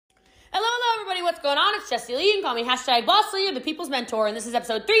what's going on? It's Jessie Lee. You can call me #BossLee. I'm the people's mentor, and this is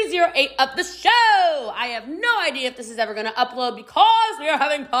episode 308 of the show. I have no idea if this is ever going to upload because we are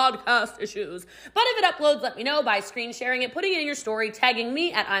having podcast issues. But if it uploads, let me know by screen sharing it, putting it in your story, tagging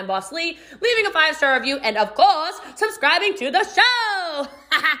me at I'm Boss Lee, leaving a 5-star review, and of course, subscribing to the show.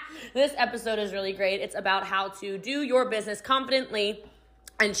 This episode is really great. It's about how to do your business confidently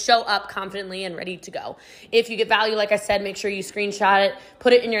and show up confidently and ready to go. If you get value, like I said, make sure you screenshot it,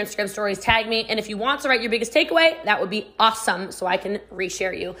 put it in your Instagram stories, tag me. And if you want to write your biggest takeaway, that would be awesome so I can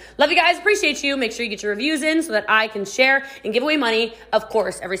reshare you. Love you guys. Appreciate you. Make sure you get your reviews in so that I can share and give away money, of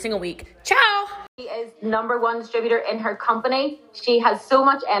course, every single week. Ciao. She is #1 distributor in her company. She has so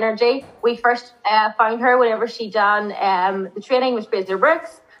much energy. We first found her whenever she done the training with Fraser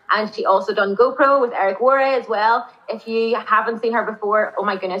Brooks. And she also done GoPro with Eric Worre as well. If you haven't seen her before, oh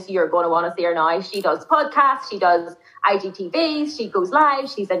my goodness, you're going to want to see her now. She does podcasts, she does IGTVs, she goes live,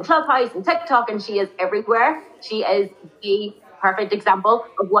 she's in Clubhouse and TikTok, and she is everywhere. She is the perfect example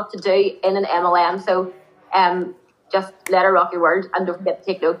of what to do in an MLM. So just let her rock your world and don't forget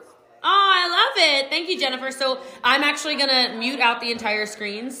to take notes. Oh, I love it. Thank you, Jennifer. So I'm actually going to mute out the entire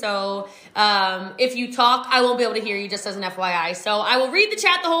screen. So if you talk, I won't be able to hear you, just as an FYI. So I will read the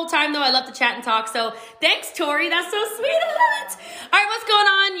chat the whole time, though. I love to chat and talk. So thanks, Tori. That's so sweet. I love it. All right, what's going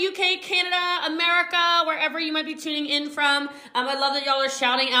on? UK, Canada, America, wherever you might be tuning in from. I love that y'all are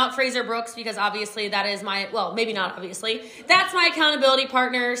shouting out Fraser Brooks because obviously that is my, well, maybe not obviously. That's my accountability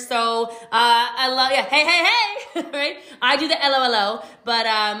partner. So I love, yeah, hey, right? I do the LOLO, but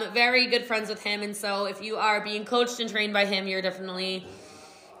very good friends with him, and so if you are being coached and trained by him, you're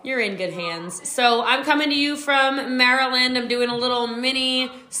in good hands. So I'm coming to you from Maryland. I'm doing a little mini,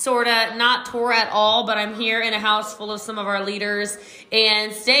 sorta, not tour at all, but I'm here in a house full of some of our leaders.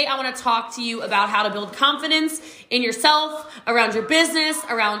 And today I want to talk to you about how to build confidence in yourself, around your business,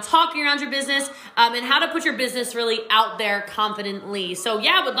 around talking around your business, and how to put your business really out there confidently. So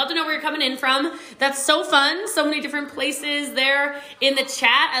yeah, would love to know where you're coming in from. That's so fun. So many different places there in the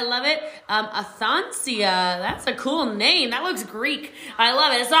chat. I love it. Athansia, that's a cool name. That looks Greek. I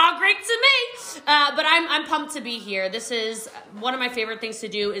love it. It's all Greek to me. But I'm pumped to be here. This is one of my favorite things to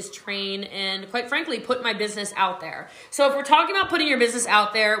do is train and quite frankly, put my business out there. So if we're talking about putting your business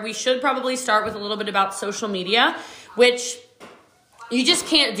out there, we should probably start with a little bit about social media, which you just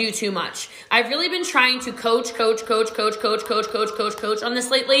can't do too much. I've really been trying to coach on this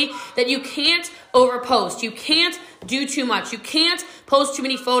lately, that you can't overpost. You can't do too much. You can't post too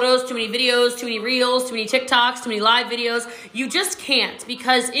many photos, too many videos, too many reels, too many TikToks, too many live videos. You just can't,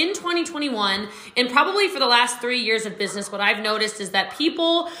 because in 2021, and probably for the last 3 years of business, what I've noticed is that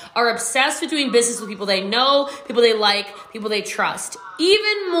people are obsessed with doing business with people they know, people they like, people they trust,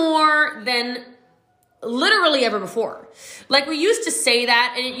 even more than literally ever before. Like, we used to say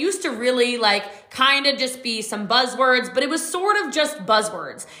that, and it used to really like kind of just be some buzzwords, but it was sort of just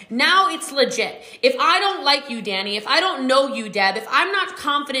buzzwords. Now it's legit. If I don't like you, Danny, if I don't know you, Deb, if I'm not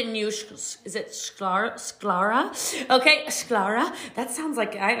confident in you, is it Sklara? Okay, Sklara. That sounds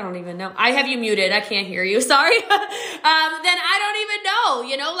like, I don't even know. I have you muted. I can't hear you. Sorry. Then I don't even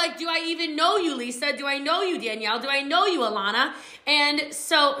know, like, do I even know you, Lisa? Do I know you, Danielle? Do I know you, Alana? And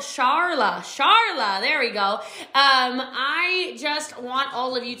so Charla, there we go. I just want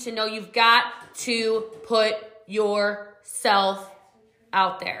all of you to know you've got to put yourself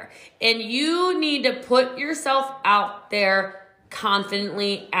out there. And you need to put yourself out there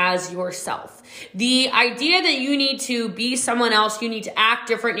confidently as yourself. The idea that you need to be someone else, you need to act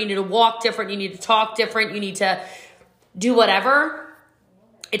different, you need to walk different, you need to talk different, you need to do whatever,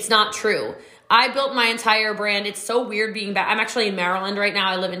 it's not true. I built my entire brand. It's so weird being back. I'm actually in Maryland right now.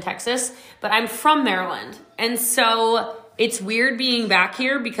 I live in Texas, but I'm from Maryland. And so it's weird being back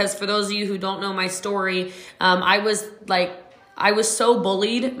here because for those of you who don't know my story, I was so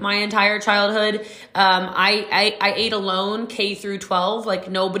bullied my entire childhood. I ate alone K through 12. Like,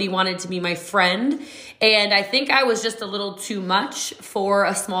 nobody wanted to be my friend. And I think I was just a little too much for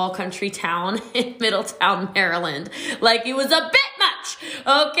a small country town in Middletown, Maryland. Like, it was a bit much,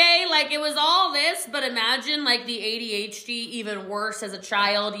 okay? Like, it was all this, but imagine like the ADHD even worse as a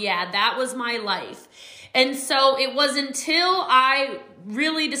child. Yeah, that was my life. And so it was until I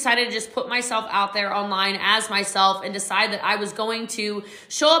really decided to just put myself out there online as myself and decide that I was going to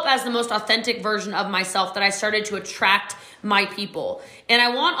show up as the most authentic version of myself that I started to attract my people. And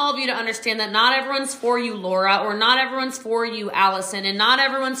I want all of you to understand that not everyone's for you, Laura, or not everyone's for you, Allison, and not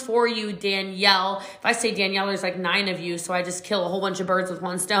everyone's for you, Danielle. If I say Danielle, there's like 9 of you, so I just kill a whole bunch of birds with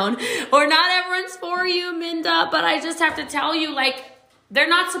one stone. Or not everyone's for you, Minda, but I just have to tell you, like, they're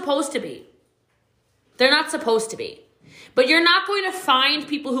not supposed to be. They're not supposed to be. But you're not going to find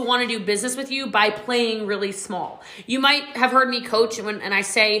people who want to do business with you by playing really small. You might have heard me coach and I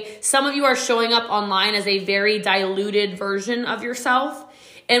say some of you are showing up online as a very diluted version of yourself.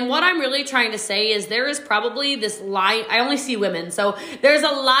 And what I'm really trying to say is there is probably this lion. I only see women. So there's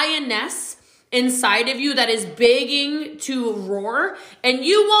a lioness inside of you that is begging to roar, and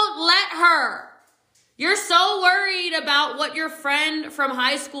you won't let her. You're so worried about what your friend from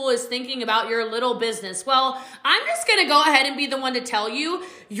high school is thinking about your little business. Well, I'm just going to go ahead and be the one to tell you,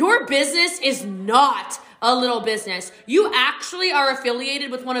 your business is not a little business. You actually are affiliated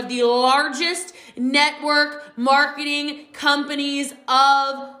with one of the largest network marketing companies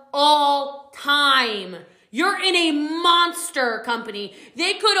of all time. You're in a monster company.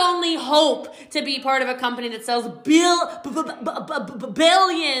 They could only hope to be part of a company that sells billion,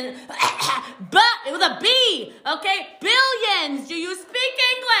 but with a B, okay? Billions. Do you speak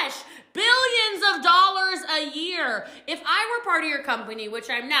English? Billions of dollars a year. If I were part of your company, which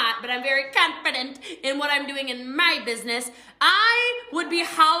I'm not, but I'm very confident in what I'm doing in my business, I would be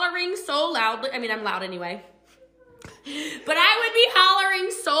hollering so loudly. I mean, I'm loud anyway. But I would be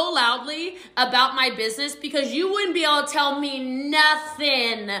hollering so loudly about my business because you wouldn't be able to tell me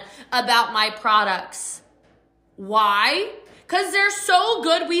nothing about my products. Why? Because they're so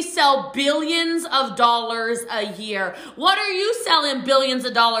good, we sell billions of dollars a year. What are you selling billions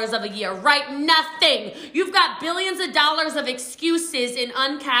of dollars of a year? Right? Nothing. You've got billions of dollars of excuses in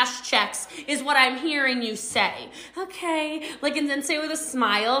uncashed checks is what I'm hearing you say. Okay. Like, and then say with a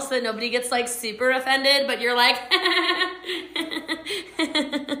smile so that nobody gets like super offended, but you're like,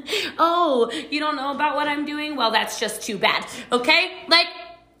 oh, you don't know about what I'm doing? Well, that's just too bad. Okay? Like,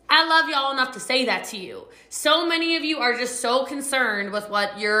 I love y'all enough to say that to you. So many of you are just so concerned with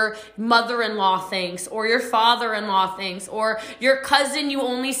what your mother-in-law thinks or your father-in-law thinks or your cousin you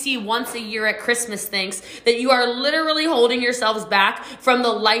only see once a year at Christmas thinks that you are literally holding yourselves back from the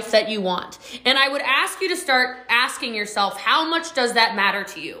life that you want. And I would ask you to start asking yourself, how much does that matter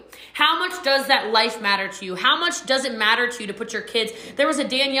to you? How much does that life matter to you? How much does it matter to you to put your kids? There was a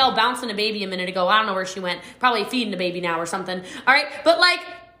Danielle bouncing a baby a minute ago. I don't know where she went. Probably feeding the baby now or something. All right. But like,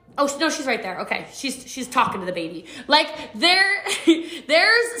 oh, no, she's right there. Okay. She's talking to the baby. Like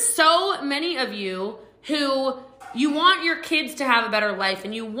there's so many of you who you want your kids to have a better life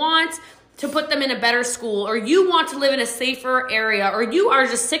and you want to put them in a better school or you want to live in a safer area or you are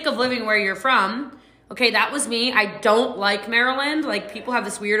just sick of living where you're from. Okay, that was me. I don't like Maryland. Like people have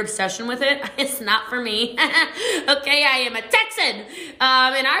this weird obsession with it. It's not for me. Okay, I am a Texan.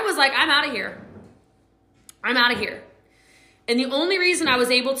 And I was like, I'm out of here. I'm out of here. And the only reason I was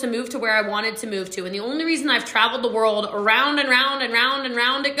able to move to where I wanted to move to, and the only reason I've traveled the world around and round and round and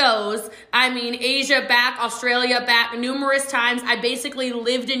round it goes, I mean, Asia back, Australia back, numerous times. I basically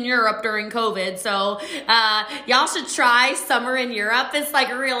lived in Europe during COVID. So y'all should try summer in Europe. It's like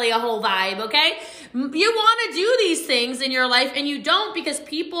really a whole vibe, okay? You want to do these things in your life and you don't because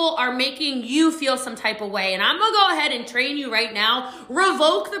people are making you feel some type of way. And I'm going to go ahead and train you right now.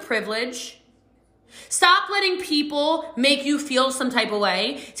 Revoke the privilege. Stop letting people make you feel some type of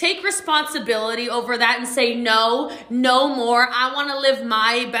way. Take responsibility over that and say, no, no more. I want to live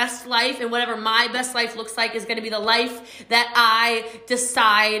my best life, and whatever my best life looks like is going to be the life that I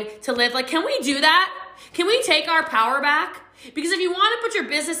decide to live. Like, can we do that? Can we take our power back? Because if you want to put your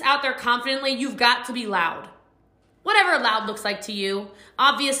business out there confidently, you've got to be loud. Whatever loud looks like to you.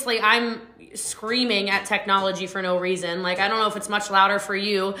 Obviously, I'm screaming at technology for no reason. Like, I don't know if it's much louder for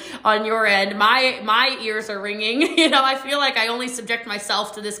you on your end. My ears are ringing. You know, I feel like I only subject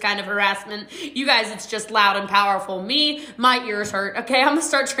myself to this kind of harassment. You guys, it's just loud and powerful. Me, my ears hurt. Okay, I'm gonna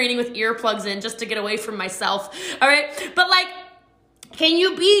start training with earplugs in just to get away from myself. All right, but like, can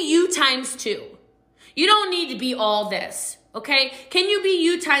you be you times 2? You don't need to be all this. Okay, can you be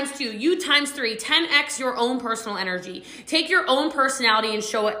you times 2, you times 3, 10x your own personal energy? Take your own personality and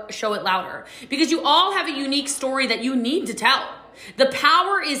show it louder, because you all have a unique story that you need to tell. The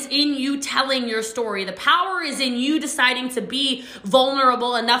power is in you telling your story. The power is in you deciding to be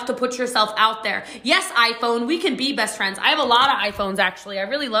vulnerable enough to put yourself out there. Yes, iPhone, we can be best friends. I have a lot of iPhones, actually. I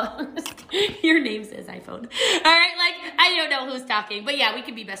really love your name says iPhone. All right, like, I don't know who's talking, but yeah, we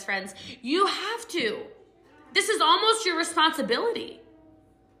can be best friends. You have to. This is almost your responsibility.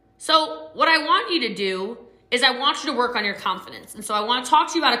 So what I want you to do is I want you to work on your confidence. And so I want to talk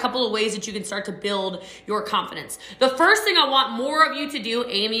to you about a couple of ways that you can start to build your confidence. The first thing I want more of you to do,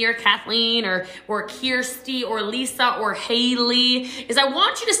 Amy or Kathleen or Kirsty or Lisa or Haley, is I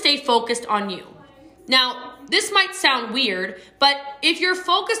want you to stay focused on you. Now, this might sound weird, but if you're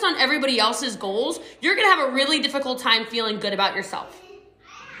focused on everybody else's goals, you're going to have a really difficult time feeling good about yourself.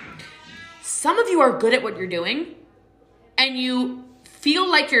 Some of you are good at what you're doing. and you feel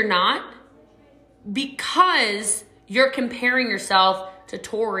like you're not because you're comparing yourself to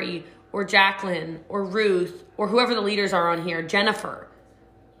Tori or Jacqueline or Ruth or whoever the leaders are on here, Jennifer,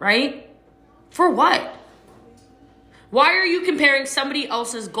 right? For what? Why are you comparing somebody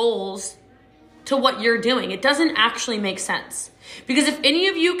else's goals to what you're doing? It doesn't actually make sense. Because if any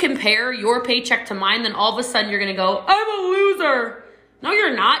of you compare your paycheck to mine, then all of a sudden you're going to go, I'm a loser. No,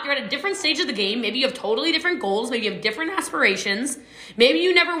 you're not. You're at a different stage of the game. Maybe you have totally different goals. Maybe you have different aspirations. Maybe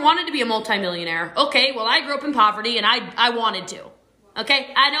you never wanted to be a multimillionaire. Okay, well, I grew up in poverty and I wanted to.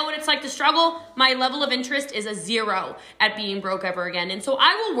 Okay, I know what it's like to struggle. My level of interest is a 0 at being broke ever again. And so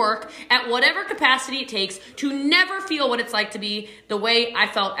I will work at whatever capacity it takes to never feel what it's like to be the way I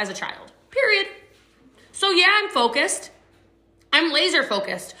felt as a child. Period. So yeah, I'm focused. I'm laser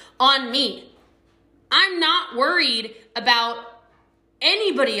focused on me. I'm not worried about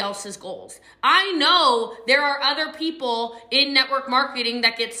anybody else's goals. I know there are other people in network marketing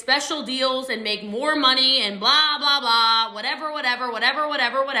that get special deals and make more money and blah, blah, blah, whatever.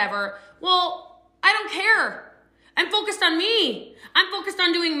 Well, I don't care. I'm focused on me. I'm focused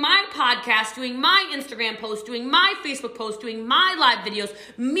on doing my podcast, doing my Instagram posts, doing my Facebook posts, doing my live videos,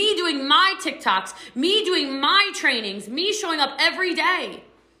 me doing my TikToks, me doing my trainings, me showing up every day.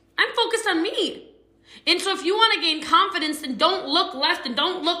 I'm focused on me. And so if you want to gain confidence, then don't look left and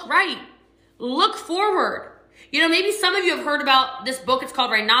don't look right. Look forward. You know, maybe some of you have heard about this book. It's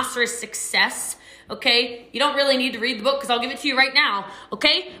called Rhinoceros Success. Okay? You don't really need to read the book because I'll give it to you right now.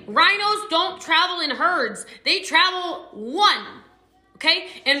 Okay? Rhinos don't travel in herds. They travel one. Okay?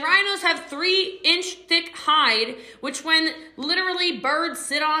 And rhinos have 3-inch thick hide, which when literally birds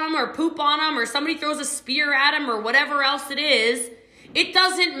sit on them or poop on them or somebody throws a spear at them or whatever else it is, it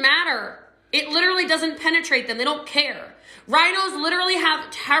doesn't matter. It literally doesn't penetrate them. They don't care. Rhinos literally have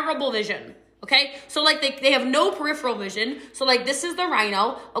terrible vision. Okay? So like they have no peripheral vision. So like this is the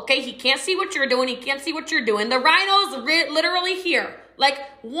rhino. Okay? He can't see what you're doing. He can't see what you're doing. The rhino's literally here. Like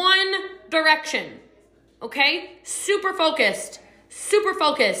one direction. Okay? Super focused. Super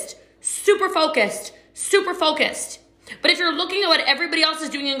focused. Super focused. Super focused. But if you're looking at what everybody else is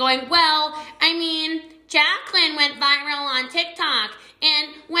doing and going, well, I mean, Jacqueline went viral on TikTok.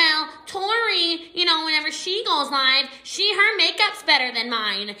 And, well, Tori, you know, whenever she goes live, her makeup's better than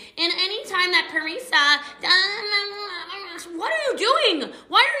mine. And anytime that Parisa, what are you doing?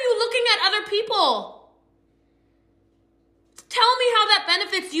 Why are you looking at other people? Tell me how that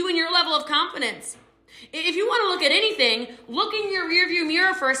benefits you and your level of confidence. If you want to look at anything, look in your rearview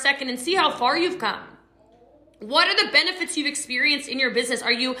mirror for a second and see how far you've come. What are the benefits you've experienced in your business?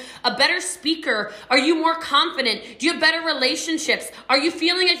 Are you a better speaker? Are you more confident? Do you have better relationships? Are you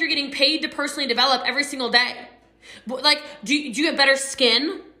feeling like you're getting paid to personally develop every single day? Like, do you have better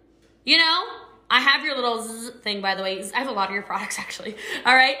skin? You know? I have your little thing, by the way. I have a lot of your products, actually.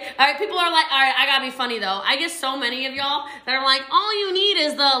 All right? People are like, all right, I gotta be funny, though. I get so many of y'all that are like, all you need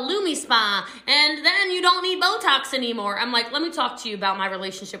is the Lumi Spa, and then you don't need Botox anymore. I'm like, let me talk to you about my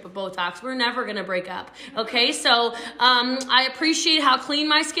relationship with Botox. We're never gonna break up, okay? So I appreciate how clean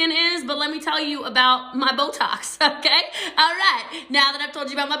my skin is, but let me tell you about my Botox, okay? All right. Now that I've told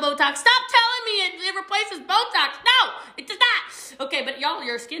you about my Botox, stop telling me it replaces Botox. No, it does not. Okay, but y'all,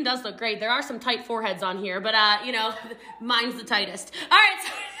 your skin does look great. There are some tight foreheads on here, but you know, mine's the tightest. All right,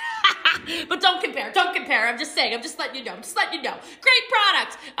 so but don't compare. I'm just saying. I'm just letting you know. Great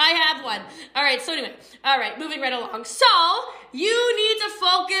product. I have one. All right. So anyway, all right, moving right along. So you need to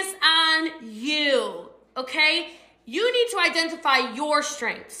focus on you. Okay. You need to identify your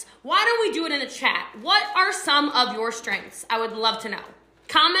strengths. Why don't we do it in the chat? What are some of your strengths? I would love to know.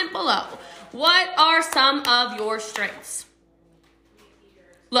 Comment below. What are some of your strengths?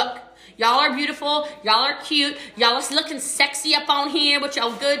 Look, y'all are beautiful. Y'all are cute. Y'all are looking sexy up on here with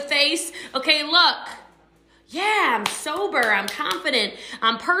your good face. Okay, look. Yeah, I'm sober. I'm confident.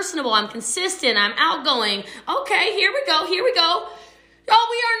 I'm personable. I'm consistent. I'm outgoing. Okay, here we go. Y'all,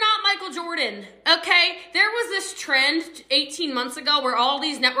 we are not Michael Jordan, okay? There was this trend 18 months ago where all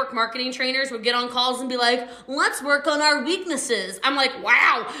these network marketing trainers would get on calls and be like, let's work on our weaknesses. I'm like,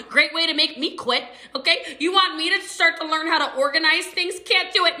 wow, great way to make me quit, okay? You want me to start to learn how to organize things?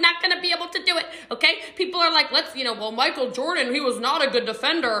 Can't do it, not gonna be able to do it, okay? People are like, well, Michael Jordan, he was not a good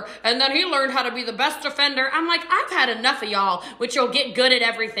defender, and then he learned how to be the best defender. I'm like, I've had enough of y'all, which you'll get good at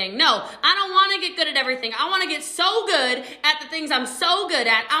everything. No, I don't wanna get good at everything. I wanna get so good at the things I'm so good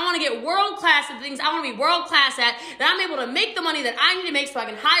at. I want to get world class at the things I want to be world class at, that I'm able to make the money that I need to make so I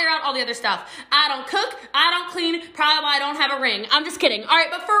can hire out all the other stuff. I don't cook, I don't clean, probably why I don't have a ring. I'm just kidding. All right,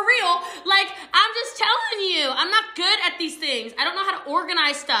 but for real, I'm just telling you, I'm not good at these things. I don't know how to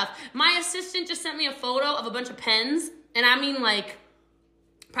organize stuff. My assistant just sent me a photo of a bunch of pens. And I mean like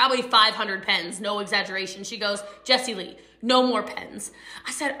probably 500 pens, no exaggeration. She goes, Jessie Lee, no more pens.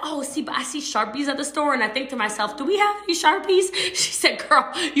 I said, oh, see, but I see Sharpies at the store. And I think to myself, do we have any Sharpies? She said,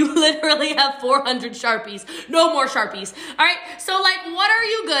 girl, you literally have 400 Sharpies. No more Sharpies. All right. So like, what are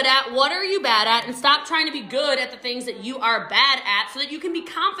you good at? What are you bad at? And stop trying to be good at the things that you are bad at so that you can be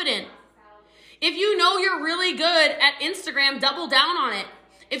confident. If you know you're really good at Instagram, double down on it.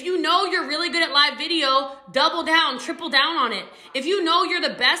 If you know you're really good at live video, double down, triple down on it. If you know you're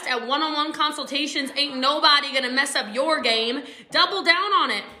the best at one-on-one consultations, ain't nobody gonna mess up your game, double down on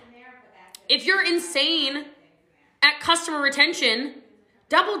it. If you're insane at customer retention,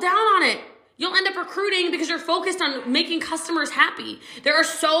 double down on it. You'll end up recruiting because you're focused on making customers happy. There are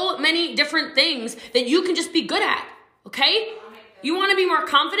so many different things that you can just be good at, okay? You wanna be more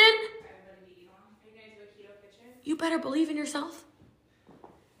confident? You better believe in yourself.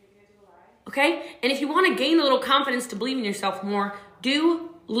 Okay? And if you want to gain a little confidence to believe in yourself more,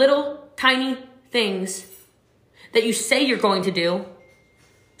 do little tiny things that you say you're going to do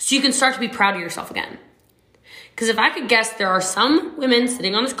so you can start to be proud of yourself again. Because if I could guess, there are some women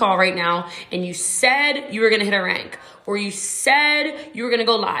sitting on this call right now and you said you were going to hit a rank, or you said you were going to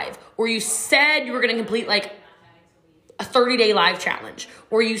go live, or you said you were going to complete like a 30-day live challenge,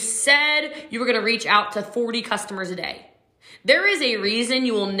 or you said you were going to reach out to 40 customers a day. There is a reason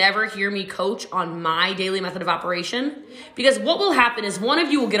you will never hear me coach on my daily method of operation, because what will happen is one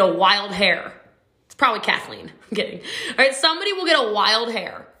of you will get a wild hair. It's probably Kathleen. I'm kidding. All right, somebody will get a wild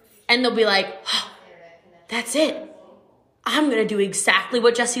hair and they'll be like, oh, that's it. I'm going to do exactly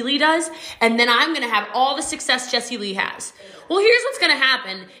what Jessie Lee does, and then I'm going to have all the success Jessie Lee has. Well, here's what's going to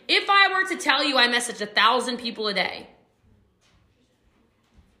happen. If I were to tell you I message 1,000 people a day,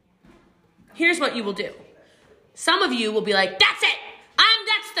 here's what you will do. Some of you will be like, that's it.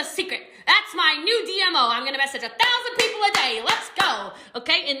 That's the secret. That's my new DMO. I'm going to message 1,000 people a day. Let's go.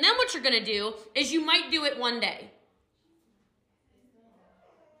 Okay. And then what you're going to do is you might do it one day.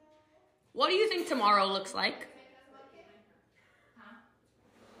 What do you think tomorrow looks like?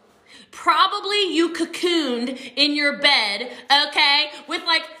 Probably you cocooned in your bed, okay, with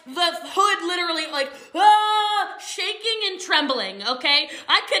like the hood literally like, shaking and trembling, okay?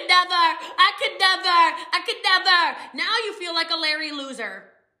 I could never. Now you feel like a Larry loser,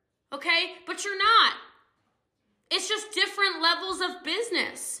 okay? But you're not. It's just different levels of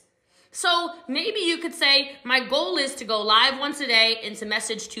business. So maybe you could say, my goal is to go live once a day and to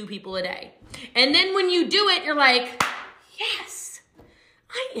message 2 people a day. And then when you do it, you're like, yes.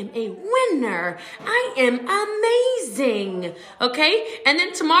 I am a winner. I am amazing. Okay? And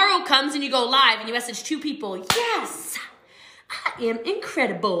then tomorrow comes and you go live and you message 2 people. Yes, I am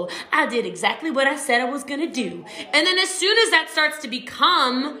incredible. I did exactly what I said I was going to do. And then as soon as that starts to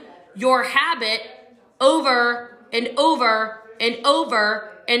become your habit over and over and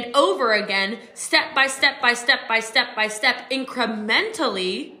over and over again, step by step,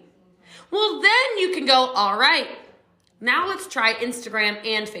 incrementally, well, then you can go, all right. Now let's try Instagram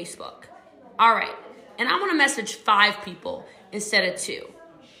and Facebook. All right. And I want to message 5 people instead of 2.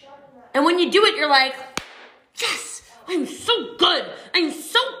 And when you do it, you're like, yes, I'm so good. I'm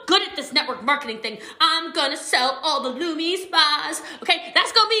so good at this network marketing thing. I'm going to sell all the Lumi spas. Okay.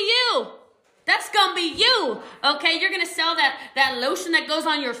 That's going to be you. That's going to be you. Okay. You're going to sell that lotion that goes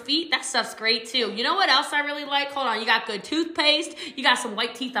on your feet. That stuff's great too. You know what else I really like? Hold on. You got good toothpaste. You got some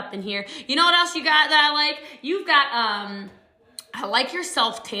white teeth up in here. You know what else you got that I like? You've got, I like your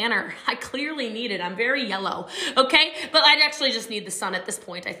self-tanner. I clearly need it. I'm very yellow. Okay. But I actually just need the sun at this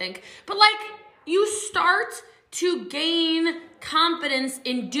point, I think. But like, you start to gain confidence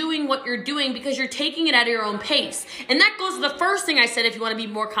in doing what you're doing because you're taking it at your own pace. And that goes to the first thing I said if you want to be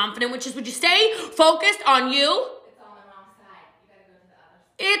more confident, which is, would you stay focused on you?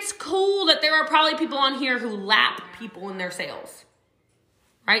 It's cool that there are probably people on here who lap people in their sales,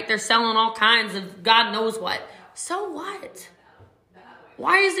 right? They're selling all kinds of God knows what. So what?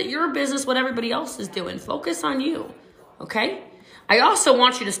 Why is it your business what everybody else is doing? Focus on you, okay? I also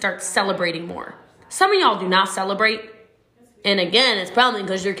want you to start celebrating more. Some of y'all do not celebrate. And again, it's probably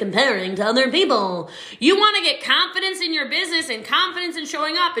because you're comparing to other people. You want to get confidence in your business and confidence in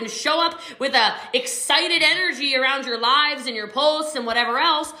showing up and show up with a excited energy around your lives and your posts and whatever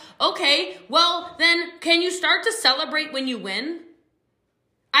else. Okay, well, then can you start to celebrate when you win?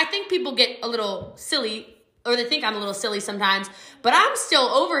 I think people get a little silly, or they think I'm a little silly sometimes, but I'm still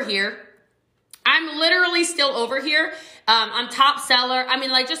over here. I'm literally still over here. I'm top seller. I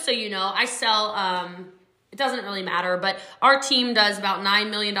mean, like, just so you know, I sell, it doesn't really matter, but our team does about $9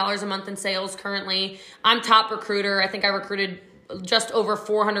 million a month in sales currently. I'm top recruiter. I think I recruited just over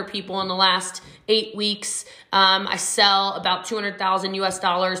 400 people in the last 8 weeks. I sell about $200,000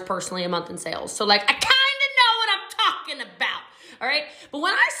 US personally a month in sales. So like, I kind of know what I'm talking about. All right. But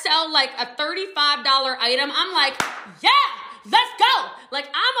when I sell like a $35 item, I'm like, yeah, let's go. Like,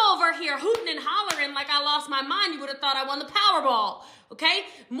 I'm over here hooting and hollering like I lost my mind. You would have thought I won the Powerball. Okay.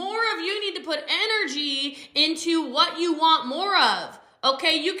 More of you need to put energy into what you want more of.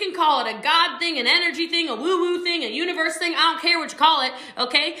 Okay, you can call it a God thing, an energy thing, a woo-woo thing, a universe thing. I don't care what you call it,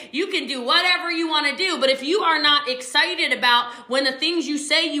 okay? You can do whatever you want to do, but if you are not excited about when the things you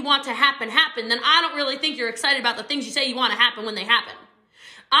say you want to happen, then I don't really think you're excited about the things you say you want to happen when they happen.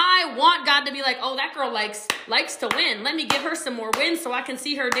 I want God to be like, oh, that girl likes to win. Let me give her some more wins so I can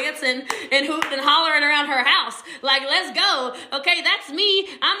see her dancing and hooting and hollering around her house. Like, let's go. Okay, that's me.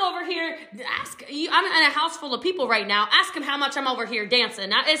 I'm over here. I'm in a house full of people right now. Ask them how much I'm over here dancing.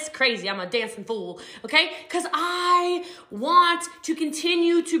 Now, it's crazy. I'm a dancing fool. Okay, because I want to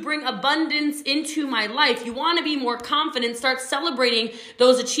continue to bring abundance into my life. You want to be more confident. Start celebrating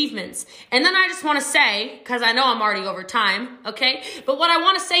those achievements. And then I just want to say, because I know I'm already over time, okay, but what I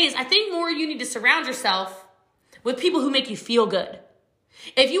want to say is I think more you need to surround yourself with people who make you feel good.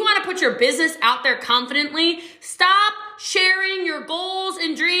 If you want to put your business out there confidently, stop sharing your goals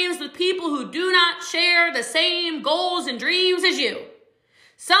and dreams with people who do not share the same goals and dreams as you.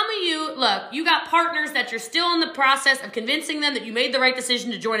 Some of you, look, you got partners that you're still in the process of convincing them that you made the right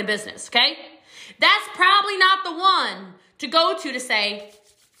decision to join a business, okay? That's probably not the one to go to say,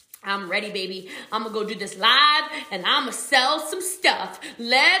 I'm ready, baby. I'm going to go do this live and I'm going to sell some stuff.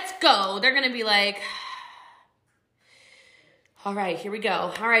 Let's go. They're going to be like, all right, here we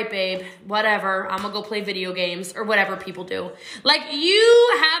go. All right, babe, whatever. I'm going to go play video games or whatever people do. Like,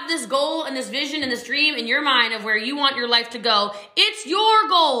 you have this goal and this vision and this dream in your mind of where you want your life to go. It's your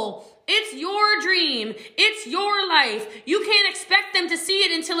goal. It's your dream. It's your life. You can't expect them to see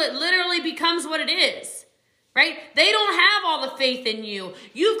it until it literally becomes what it is. Right? They don't have all the faith in you.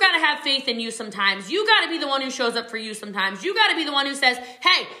 You've got to have faith in you sometimes. You got to be the one who shows up for you sometimes. You got to be the one who says,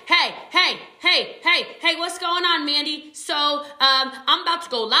 hey, what's going on, Mandy? So, I'm about to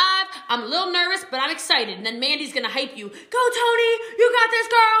go live. I'm a little nervous, but I'm excited. And then Mandy's going to hype you. Go, Tony. You got this,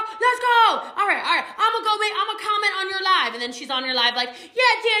 girl. Let's go. All right. I'm going to comment on your live. And then she's on your live like,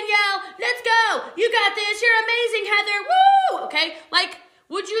 yeah, Danielle, let's go. You got this. You're amazing, Heather. Woo! Okay? Like,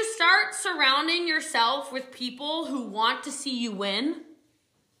 would you start surrounding yourself with people who want to see you win?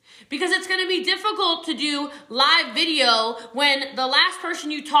 Because it's going to be difficult to do live video when the last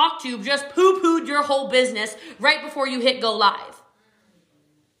person you talked to just poo-pooed your whole business right before you hit go live.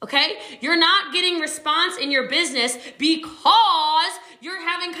 Okay? You're not getting response in your business because you're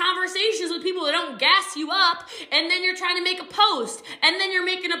having conversations with people that don't gas you up, and then you're trying to make a post, and then you're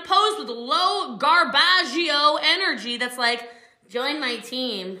making a post with low garbaggio energy that's like, join my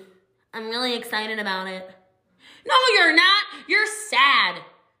team. I'm really excited about it. No, you're not. You're sad.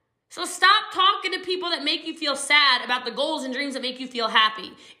 So stop talking to people that make you feel sad about the goals and dreams that make you feel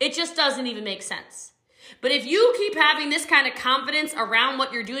happy. It just doesn't even make sense. But if you keep having this kind of confidence around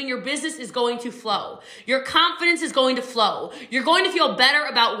what you're doing, your business is going to flow. Your confidence is going to flow. You're going to feel better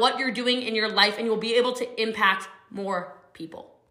about what you're doing in your life, and you'll be able to impact more people.